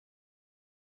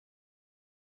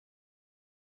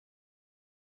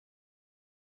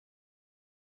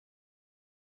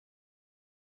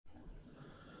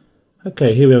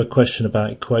Okay, here we have a question about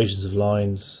equations of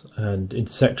lines and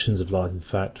intersections of lines, in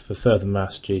fact, for further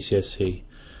maths GCSE.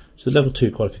 So level 2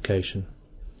 qualification.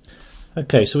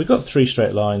 Okay, so we've got three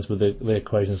straight lines with the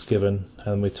equations given,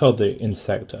 and we're told they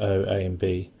intersect O, A and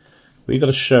B. We've got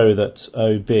to show that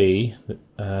OB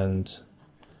and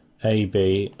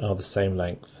AB are the same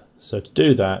length. So to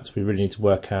do that, we really need to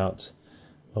work out,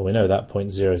 well, we know that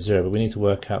point 0, 0, but we need to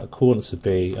work out the coordinates of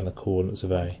B and the coordinates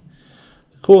of A.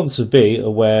 The coordinates of B are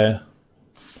where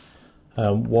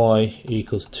y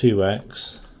equals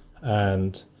 2x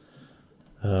and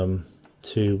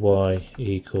 2y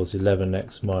equals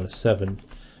 11x minus 7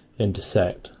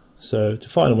 intersect. So to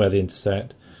find where they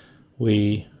intersect,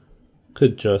 we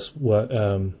could just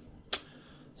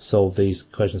solve these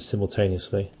equations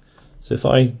simultaneously. So if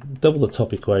I double the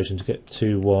top equation to get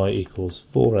 2y equals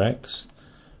 4x,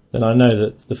 then I know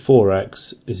that the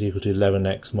 4x is equal to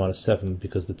 11x minus 7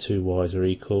 because the two y's are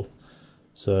equal.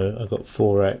 So I've got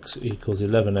 4x equals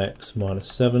 11x minus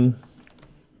 7.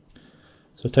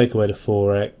 So take away the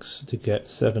 4x to get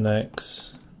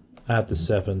 7x, add the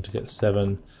 7 to get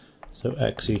 7, so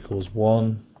x equals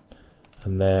 1,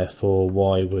 and therefore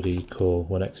y would equal,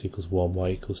 when x equals 1, y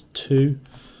equals 2.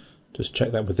 Just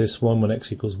check that with this one, when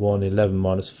x equals 1, 11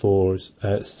 minus 4 is,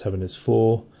 7 is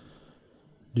 4,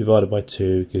 divided by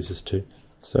 2 gives us 2.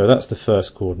 So that's the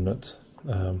first coordinate,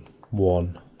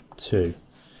 1, 2.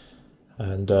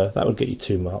 And that would get you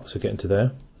 2 marks, so get into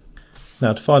there.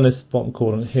 Now to find this bottom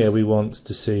coordinate here, we want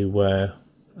to see where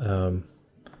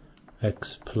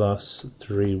x plus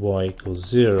 3y equals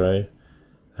 0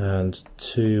 and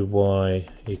 2y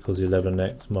equals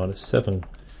 11x minus 7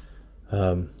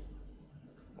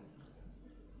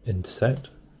 intersect.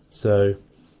 So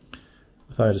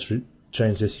if I just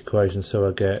change this equation so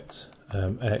I get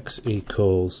x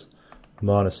equals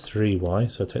minus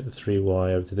 3y, so I take the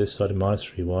 3y over to this side of minus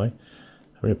 3y,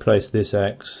 and replace this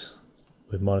x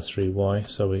with minus 3y,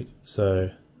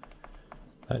 so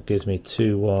that gives me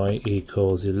 2y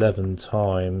equals 11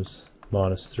 times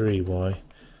minus 3y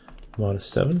minus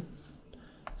 7.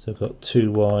 So I've got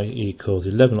 2y equals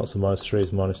 11 lots of minus 3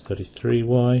 is minus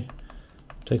 33y,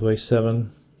 take away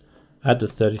 7, add the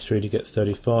 33 to get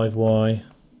 35y,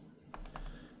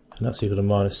 and that's equal to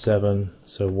minus 7,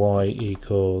 so y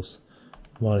equals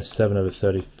minus 7 over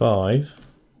 35,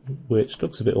 which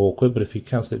looks a bit awkward, but if you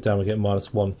cancel it down we get minus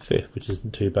 1/5, which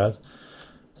isn't too bad.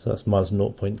 So that's minus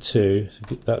 0.2, so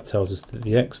that tells us that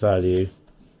the x value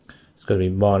is going to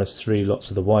be minus 3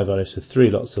 lots of the y value, so 3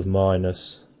 lots of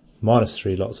minus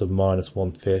 3 lots of minus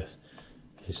 1/5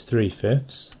 is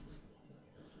 3/5.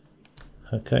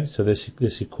 Okay, so this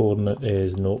coordinate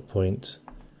is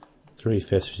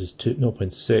 0.3/5, which is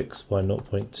 0.6 by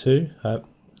 0.2,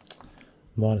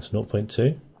 minus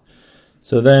 0.2.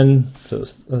 So then,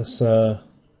 that's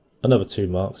another 2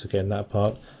 marks again, that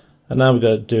part. And now we're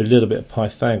going to do a little bit of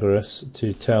Pythagoras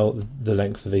to tell the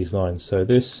length of these lines. So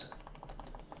this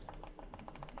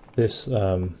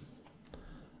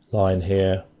line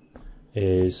here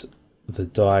is the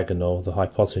diagonal, the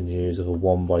hypotenuse of a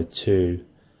 1 by 2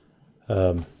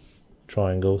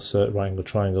 triangle, so right angle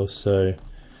triangle. So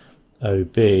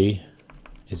OB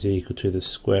is equal to the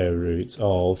square root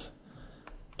of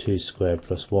 2 squared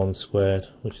plus 1 squared,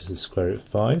 which is the square root of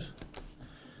 5.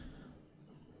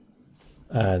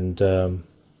 And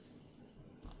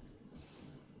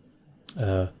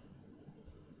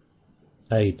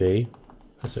AB,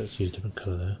 so let's use a different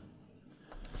colour there.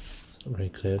 It's not very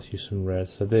clear, let's use some red.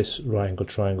 So this right angle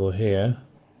triangle here,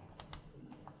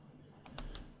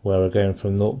 where we're going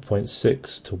from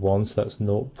 0.6 to 1, so that's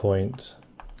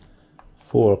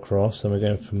 0.4 across, and we're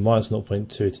going from minus 0.2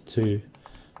 to 2,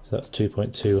 so that's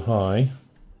 2.2 high. I'm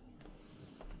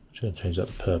going to change that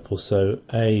to purple. So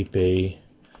AB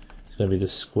is going to be the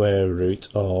square root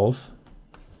of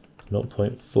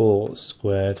 0.4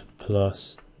 squared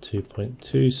plus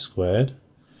 2.2 squared.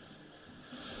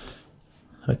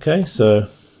 Okay, so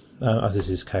as this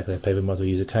is calculator paper, might as well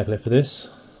use a calculator for this.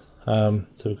 So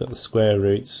we've got the square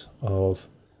root of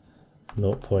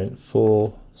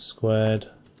 0.4 squared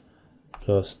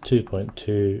plus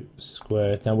 2.2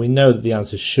 squared. Now we know that the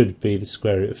answer should be the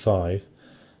square root of 5,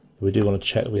 but we do want to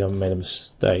check that we haven't made a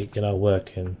mistake in our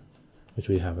working, which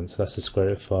we haven't, so that's the square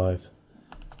root of 5.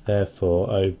 Therefore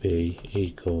OB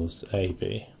equals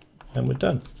AB, and we're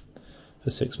done for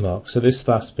 6 marks. So this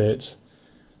last bit,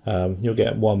 you'll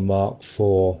get 1 mark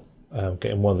for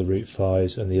getting one of the root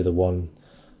 5s, and the other one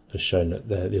for showing that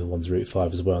the other one's root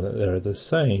 5 as well, and that they're the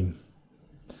same.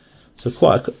 So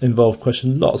quite an involved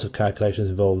question, lots of calculations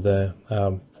involved there,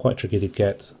 quite tricky to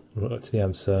get to the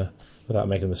answer without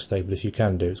making a mistake, but if you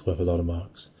can do, it's worth a lot of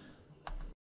marks.